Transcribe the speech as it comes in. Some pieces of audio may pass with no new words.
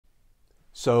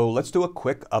So let's do a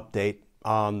quick update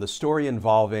on the story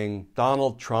involving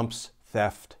Donald Trump's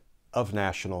theft of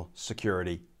national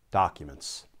security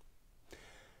documents.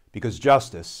 Because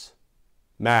justice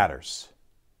matters.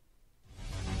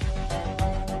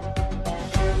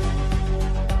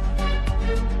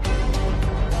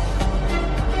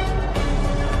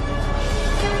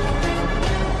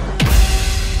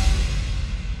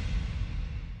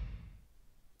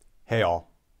 Hey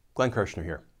all, Glenn Kirshner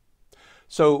here.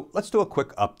 So let's do a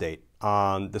quick update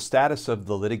on the status of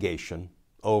the litigation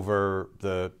over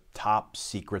the top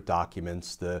secret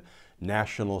documents, the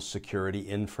national security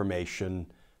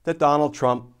information that Donald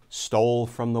Trump stole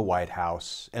from the White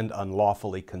House and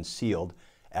unlawfully concealed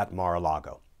at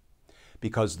Mar-a-Lago.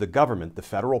 Because the government, the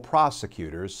federal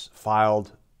prosecutors,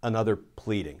 filed another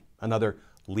pleading, another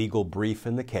legal brief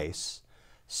in the case,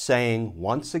 saying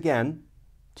once again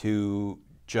to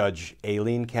Judge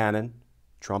Aileen Cannon,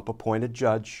 Trump-appointed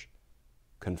judge,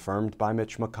 confirmed by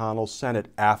Mitch McConnell's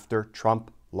Senate after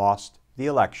Trump lost the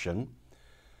election,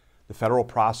 the federal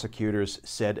prosecutors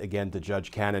said again to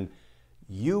Judge Cannon,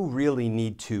 you really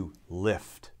need to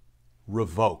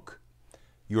revoke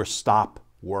your stop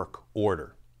work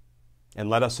order and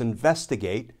let us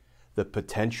investigate the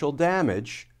potential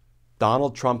damage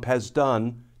Donald Trump has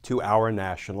done to our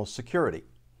national security.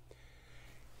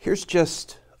 Here's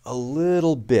just a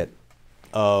little bit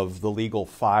of the legal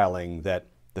filing that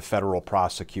the federal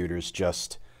prosecutors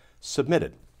just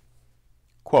submitted.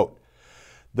 Quote,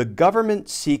 the government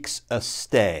seeks a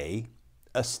stay.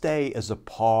 A stay is a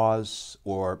pause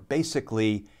or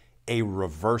basically a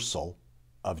reversal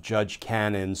of Judge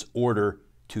Cannon's order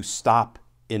to stop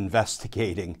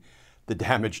investigating the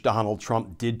damage Donald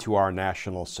Trump did to our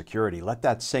national security. Let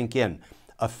that sink in.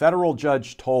 A federal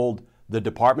judge told the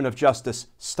Department of Justice,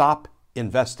 stop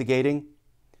investigating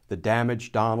the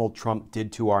damage Donald Trump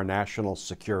did to our national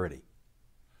security.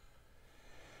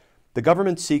 The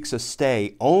government seeks a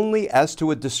stay only as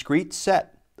to a discrete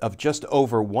set of just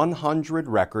over 100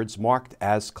 records marked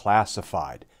as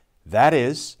classified. That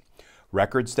is,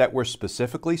 records that were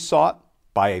specifically sought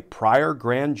by a prior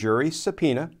grand jury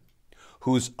subpoena,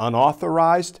 whose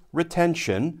unauthorized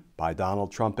retention by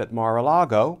Donald Trump at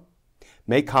Mar-a-Lago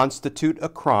may constitute a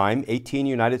crime, 18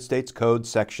 United States Code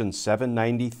Section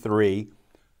 793,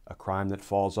 a crime that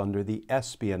falls under the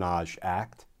Espionage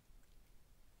Act,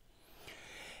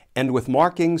 and with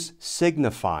markings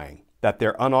signifying that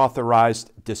their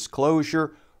unauthorized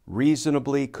disclosure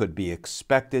reasonably could be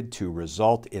expected to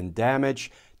result in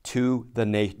damage to the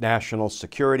national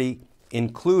security,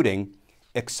 including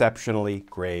exceptionally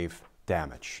grave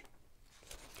damage.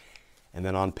 And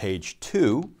then on page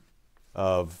 2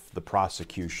 of the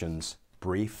prosecution's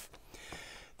brief,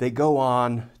 they go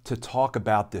on to talk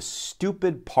about this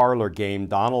stupid parlor game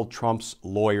Donald Trump's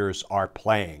lawyers are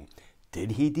playing.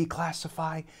 Did he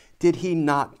declassify? Did he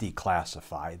not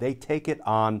declassify? They take it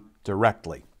on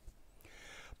directly.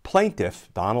 Plaintiff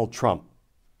Donald Trump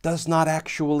does not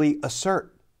actually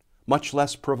assert, much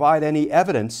less provide any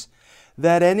evidence,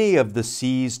 that any of the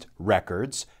seized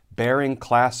records bearing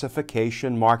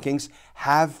classification markings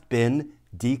have been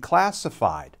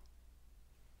declassified.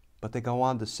 But they go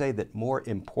on to say that more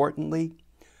importantly,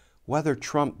 whether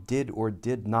Trump did or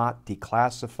did not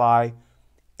declassify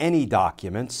any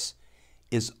documents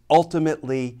is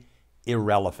ultimately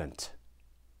irrelevant.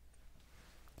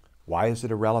 Why is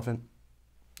it irrelevant?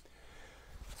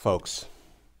 Folks,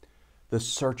 the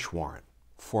search warrant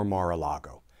for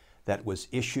Mar-a-Lago that was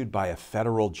issued by a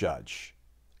federal judge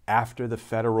after the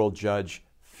federal judge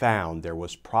found there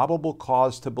was probable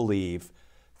cause to believe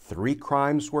 3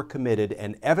 crimes were committed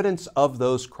and evidence of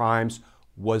those crimes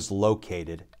was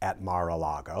located at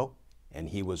Mar-a-Lago, and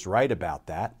he was right about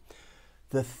that.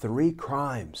 The 3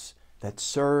 crimes that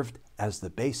served as the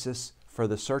basis for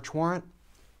the search warrant,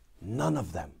 none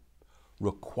of them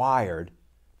required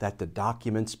that the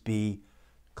documents be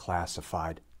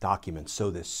classified documents.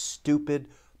 So this stupid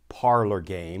parlor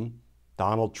game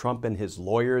Donald Trump and his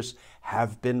lawyers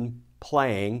have been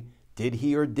playing, did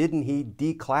he or didn't he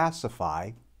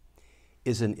declassify,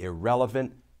 is an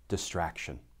irrelevant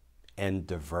distraction and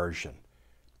diversion.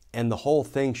 And the whole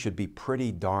thing should be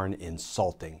pretty darn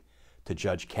insulting to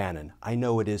Judge Cannon. I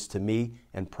know it is to me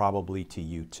and probably to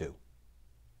you too.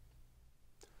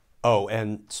 Oh,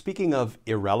 and speaking of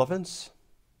irrelevance,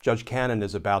 Judge Cannon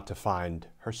is about to find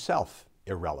herself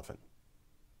irrelevant.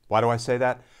 Why do I say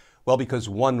that? Well, because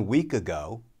 1 week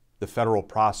ago, the federal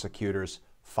prosecutors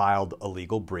filed a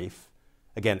legal brief,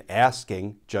 again,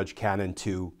 asking Judge Cannon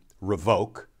to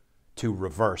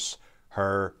reverse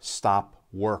her stop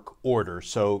work order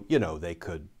so, they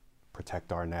could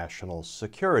protect our national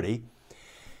security.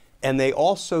 And they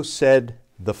also said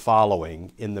the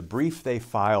following in the brief they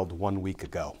filed 1 week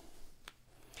ago.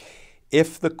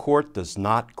 If the court does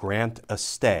not grant a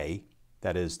stay,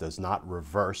 that is, does not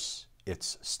reverse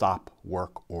its stop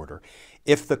work order,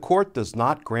 if the court does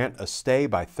not grant a stay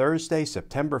by Thursday,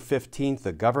 September 15th,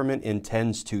 the government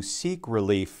intends to seek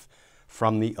relief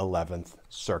from the 11th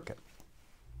Circuit.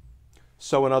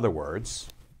 So in other words,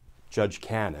 Judge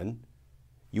Cannon,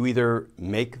 you either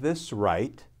make this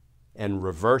right and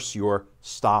reverse your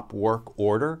stop work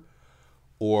order,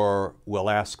 or we'll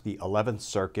ask the 11th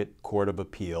Circuit Court of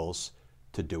Appeals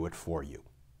to do it for you,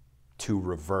 to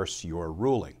reverse your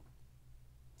ruling.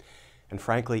 And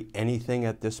frankly, anything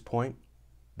at this point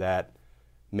that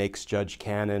makes Judge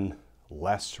Cannon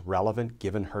less relevant,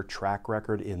 given her track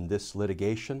record in this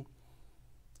litigation,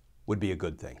 would be a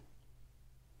good thing.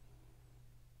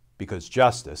 Because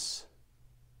justice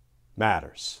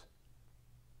matters.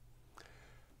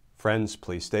 Friends,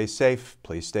 please stay safe,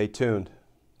 please stay tuned,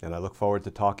 and I look forward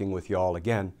to talking with you all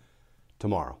again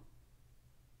tomorrow.